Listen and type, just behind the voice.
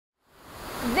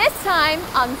This time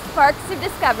on Sparks of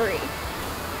Discovery.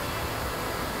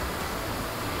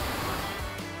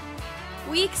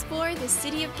 We explore the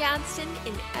City of Gadsden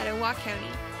in Etowah County.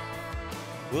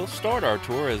 We'll start our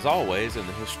tour as always in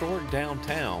the historic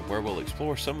downtown, where we'll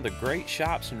explore some of the great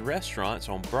shops and restaurants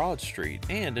on Broad Street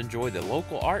and enjoy the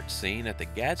local art scene at the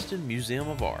Gadsden Museum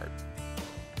of Art.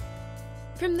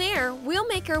 From there, we'll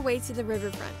make our way to the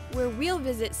riverfront, where we'll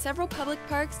visit several public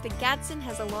parks that Gadsden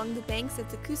has along the banks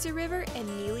of the Coosa River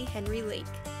and Neely Henry Lake.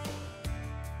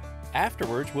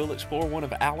 Afterwards, we'll explore one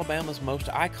of Alabama's most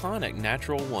iconic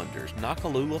natural wonders,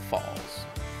 Noccalula Falls.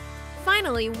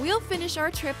 Finally, we'll finish our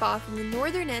trip off in the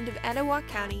northern end of Etowah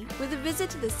County with a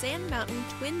visit to the Sand Mountain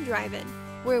Twin Drive-In,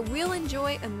 where we'll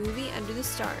enjoy a movie under the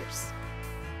stars.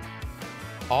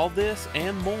 All this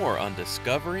and more on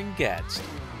Discovering Gadsden.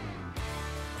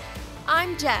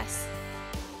 I'm Jess.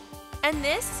 And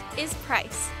this is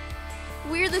Price.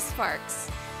 We're the Sparks.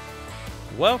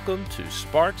 Welcome to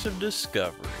Sparks of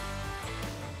Discovery.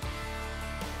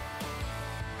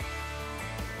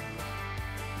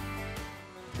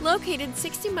 Located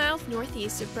 60 miles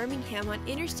northeast of Birmingham on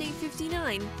Interstate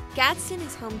 59, Gadsden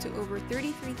is home to over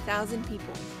 33,000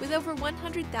 people, with over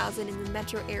 100,000 in the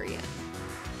metro area.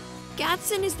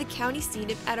 Gadsden is the county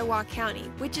seat of Etowah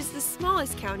County, which is the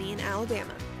smallest county in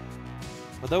Alabama.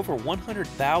 With over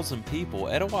 100,000 people,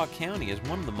 Etowah County is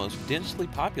one of the most densely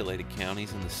populated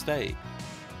counties in the state.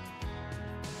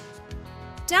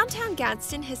 Downtown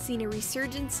Gadsden has seen a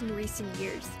resurgence in recent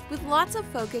years, with lots of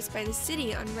focus by the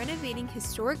city on renovating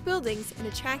historic buildings and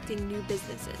attracting new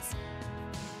businesses.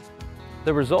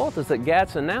 The result is that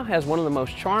Gadsden now has one of the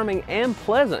most charming and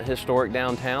pleasant historic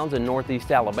downtowns in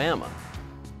northeast Alabama.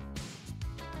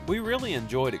 We really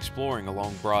enjoyed exploring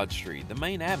along Broad Street, the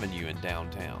main avenue in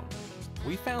downtown.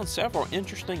 We found several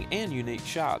interesting and unique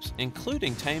shops,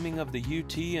 including Taming of the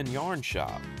UT and Yarn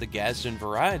Shop, the Gadsden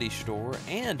Variety Store,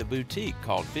 and a boutique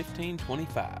called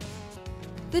 1525.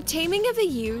 The Taming of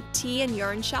the UT and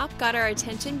Yarn Shop got our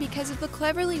attention because of the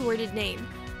cleverly worded name,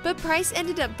 but Price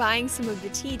ended up buying some of the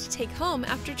tea to take home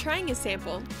after trying a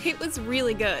sample. It was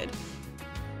really good.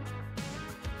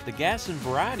 The Gadsden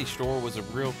Variety Store was a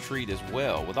real treat as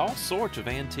well, with all sorts of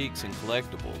antiques and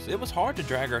collectibles. It was hard to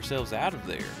drag ourselves out of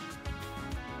there.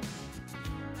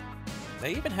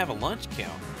 They even have a lunch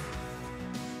counter.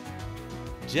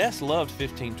 Jess loved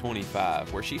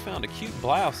 1525, where she found a cute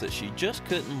blouse that she just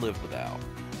couldn't live without.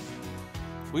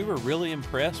 We were really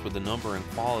impressed with the number and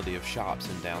quality of shops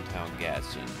in downtown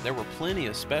Gadsden. There were plenty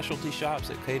of specialty shops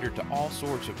that catered to all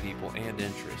sorts of people and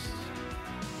interests.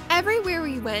 Everywhere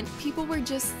we went, people were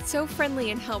just so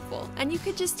friendly and helpful, and you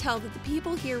could just tell that the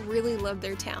people here really love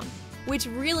their town, which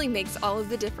really makes all of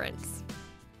the difference.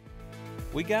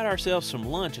 We got ourselves some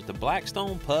lunch at the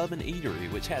Blackstone Pub and Eatery,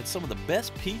 which had some of the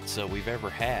best pizza we've ever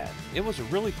had. It was a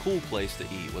really cool place to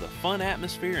eat with a fun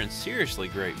atmosphere and seriously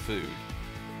great food.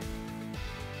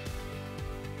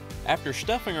 After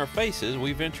stuffing our faces,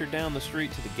 we ventured down the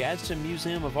street to the Gadsden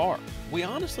Museum of Art. We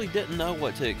honestly didn't know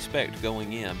what to expect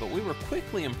going in, but we were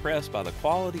quickly impressed by the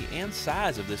quality and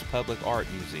size of this public art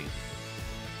museum.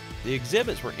 The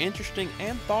exhibits were interesting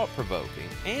and thought-provoking,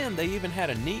 and they even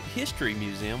had a neat history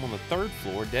museum on the third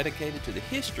floor dedicated to the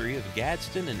history of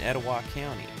Gadsden and Etowah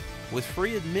County. With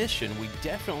free admission, we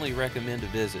definitely recommend a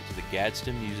visit to the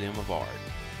Gadsden Museum of Art.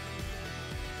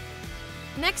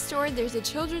 Next door, there's a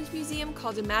children's museum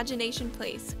called Imagination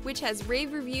Place, which has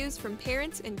rave reviews from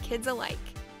parents and kids alike.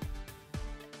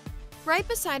 Right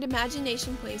beside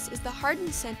Imagination Place is the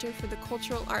Hardin Center for the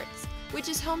Cultural Arts, which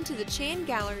is home to the Chan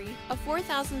Gallery, a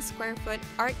 4,000 square foot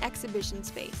art exhibition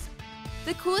space.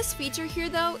 The coolest feature here,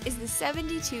 though, is the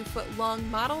 72-foot long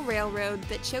model railroad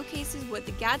that showcases what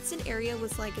the Gadsden area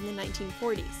was like in the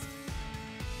 1940s.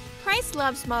 Price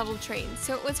loves model trains,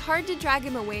 so it was hard to drag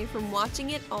him away from watching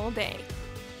it all day.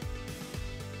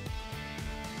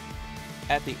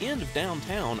 At the end of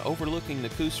downtown, overlooking the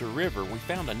Coosa River, we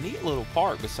found a neat little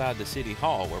park beside the City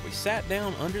Hall where we sat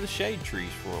down under the shade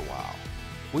trees for a while.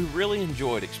 We really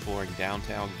enjoyed exploring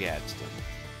downtown Gadsden.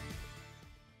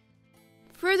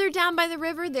 Further down by the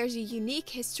river, there's a unique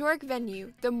historic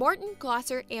venue, the Morton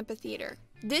Glosser Amphitheater.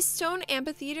 This stone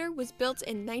amphitheater was built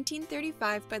in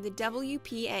 1935 by the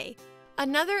WPA,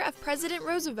 another of President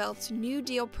Roosevelt's New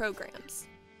Deal programs.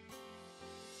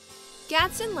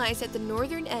 Gadsden lies at the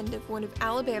northern end of one of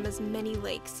Alabama's many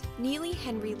lakes, Neely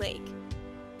Henry Lake.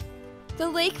 The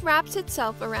lake wraps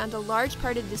itself around a large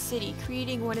part of the city,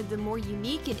 creating one of the more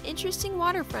unique and interesting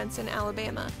waterfronts in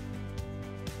Alabama.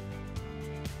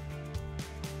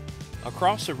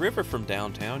 Across the river from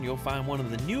downtown, you'll find one of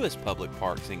the newest public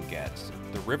parks in Gadsden,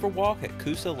 the Riverwalk at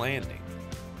Coosa Landing.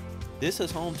 This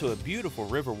is home to a beautiful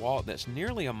river walk that's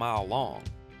nearly a mile long.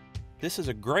 This is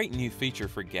a great new feature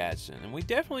for Gadsden, and we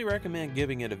definitely recommend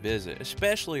giving it a visit,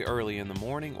 especially early in the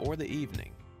morning or the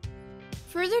evening.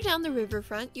 Further down the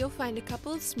riverfront, you'll find a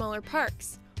couple of smaller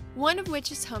parks, one of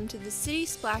which is home to the city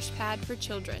splash pad for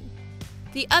children.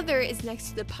 The other is next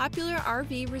to the popular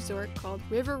RV resort called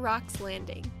River Rocks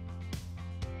Landing.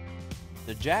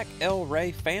 The Jack L.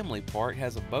 Ray Family Park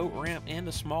has a boat ramp and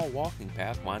a small walking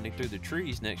path winding through the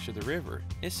trees next to the river.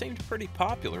 It seems pretty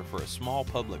popular for a small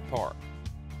public park.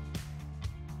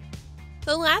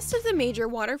 The last of the major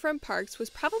waterfront parks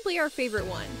was probably our favorite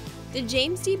one, the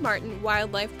James D. Martin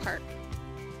Wildlife Park.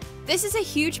 This is a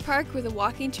huge park with a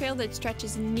walking trail that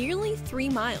stretches nearly 3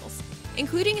 miles,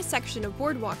 including a section of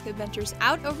boardwalk that ventures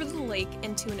out over the lake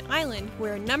and to an island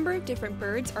where a number of different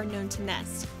birds are known to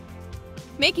nest,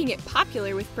 making it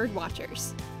popular with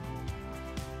birdwatchers.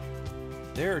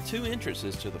 There are 2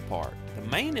 entrances to the park. The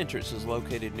main entrance is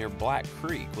located near Black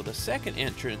Creek, with a second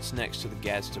entrance next to the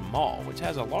Gadsden Mall, which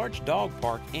has a large dog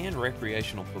park and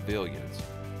recreational pavilions.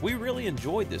 We really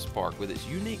enjoyed this park with its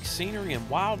unique scenery and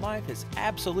wildlife. It's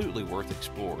absolutely worth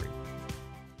exploring.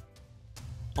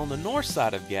 On the north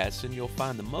side of Gadsden, you'll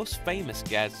find the most famous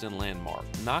Gadsden landmark,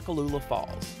 Noccalula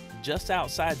Falls. Just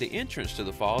outside the entrance to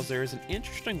the falls, there is an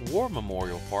interesting war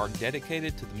memorial park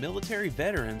dedicated to the military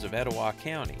veterans of Etowah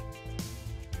County.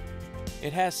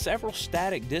 It has several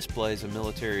static displays of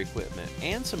military equipment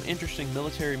and some interesting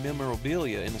military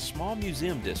memorabilia in a small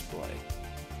museum display.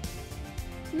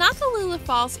 Noccalula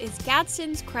Falls is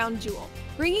Gadsden's crown jewel,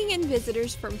 bringing in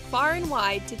visitors from far and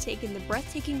wide to take in the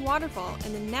breathtaking waterfall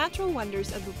and the natural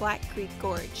wonders of the Black Creek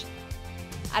Gorge.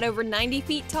 At over 90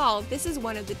 feet tall, this is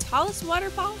one of the tallest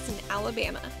waterfalls in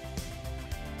Alabama.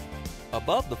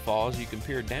 Above the falls, you can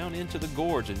peer down into the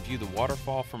gorge and view the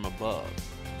waterfall from above.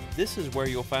 This is where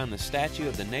you'll find the statue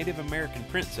of the Native American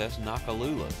princess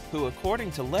Noccalula, who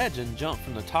according to legend jumped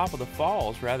from the top of the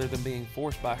falls rather than being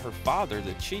forced by her father,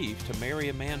 the chief, to marry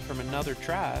a man from another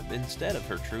tribe instead of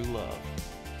her true love.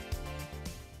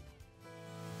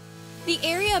 The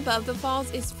area above the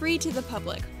falls is free to the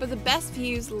public, but the best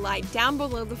views lie down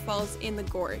below the falls in the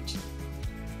gorge.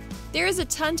 There is a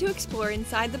ton to explore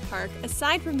inside the park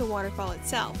aside from the waterfall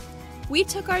itself. We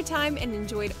took our time and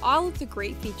enjoyed all of the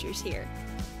great features here.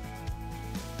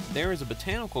 There is a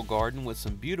botanical garden with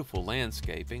some beautiful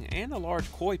landscaping and a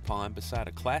large koi pond beside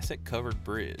a classic covered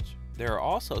bridge. There are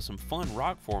also some fun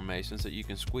rock formations that you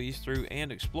can squeeze through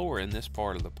and explore in this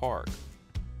part of the park.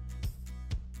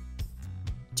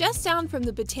 Just down from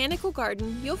the botanical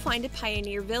garden, you'll find a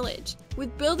pioneer village,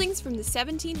 with buildings from the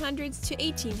 1700s to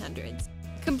 1800s,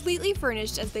 completely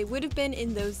furnished as they would have been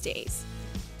in those days.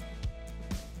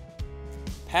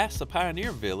 Past the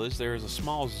Pioneer Village, there is a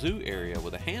small zoo area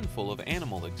with a handful of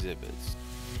animal exhibits.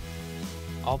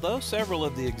 Although several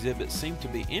of the exhibits seemed to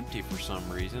be empty for some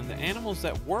reason, the animals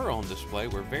that were on display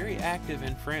were very active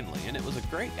and friendly, and it was a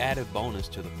great added bonus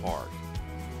to the park.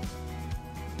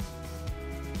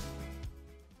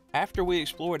 After we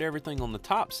explored everything on the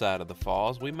top side of the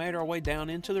falls, we made our way down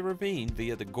into the ravine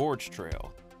via the Gorge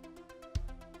Trail.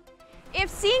 If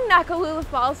seeing Noccalula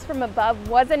Falls from above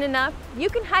wasn't enough, you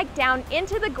can hike down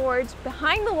into the gorge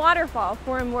behind the waterfall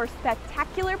for a more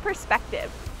spectacular perspective.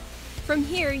 From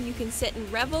here, you can sit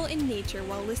and revel in nature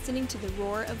while listening to the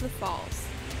roar of the falls.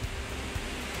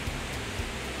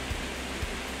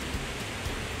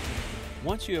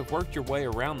 Once you have worked your way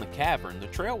around the cavern, the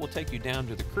trail will take you down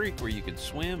to the creek where you can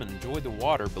swim and enjoy the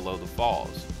water below the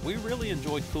falls. We really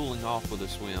enjoyed cooling off with a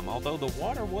swim, although the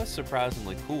water was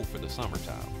surprisingly cool for the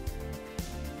summertime.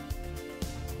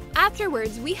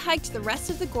 Afterwards, we hiked the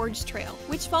rest of the Gorge Trail,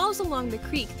 which follows along the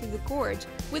creek through the gorge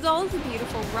with all of the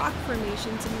beautiful rock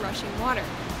formations and rushing water.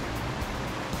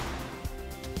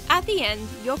 At the end,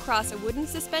 you'll cross a wooden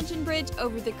suspension bridge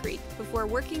over the creek before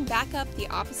working back up the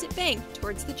opposite bank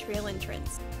towards the trail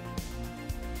entrance.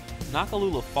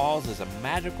 Noccalula Falls is a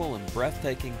magical and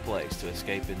breathtaking place to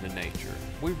escape into nature.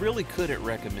 We really couldn't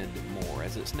recommend it more,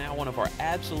 as it's now one of our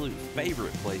absolute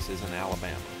favorite places in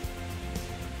Alabama.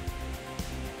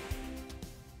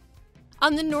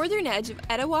 On the northern edge of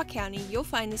Etowah County, you'll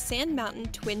find the Sand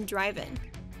Mountain Twin Drive-In.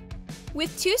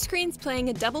 With 2 screens playing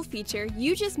a double feature,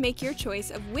 you just make your choice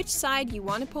of which side you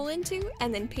want to pull into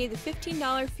and then pay the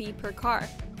 $15 fee per car,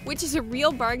 which is a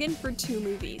real bargain for 2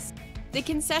 movies. The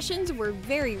concessions were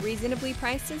very reasonably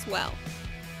priced as well.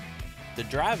 The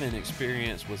drive-in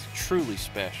experience was truly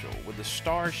special, with the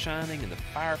stars shining and the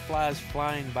fireflies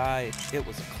flying by. It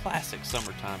was a classic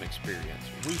summertime experience.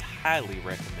 We highly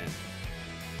recommend it.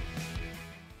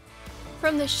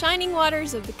 From the shining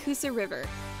waters of the Coosa River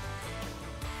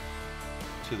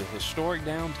to the historic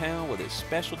downtown with its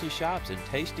specialty shops and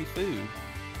tasty food,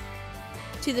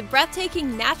 to the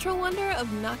breathtaking natural wonder of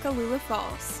Noccalula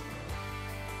Falls.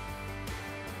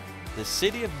 the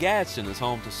City of Gadsden is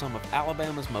home to some of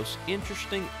Alabama's most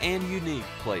interesting and unique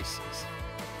places.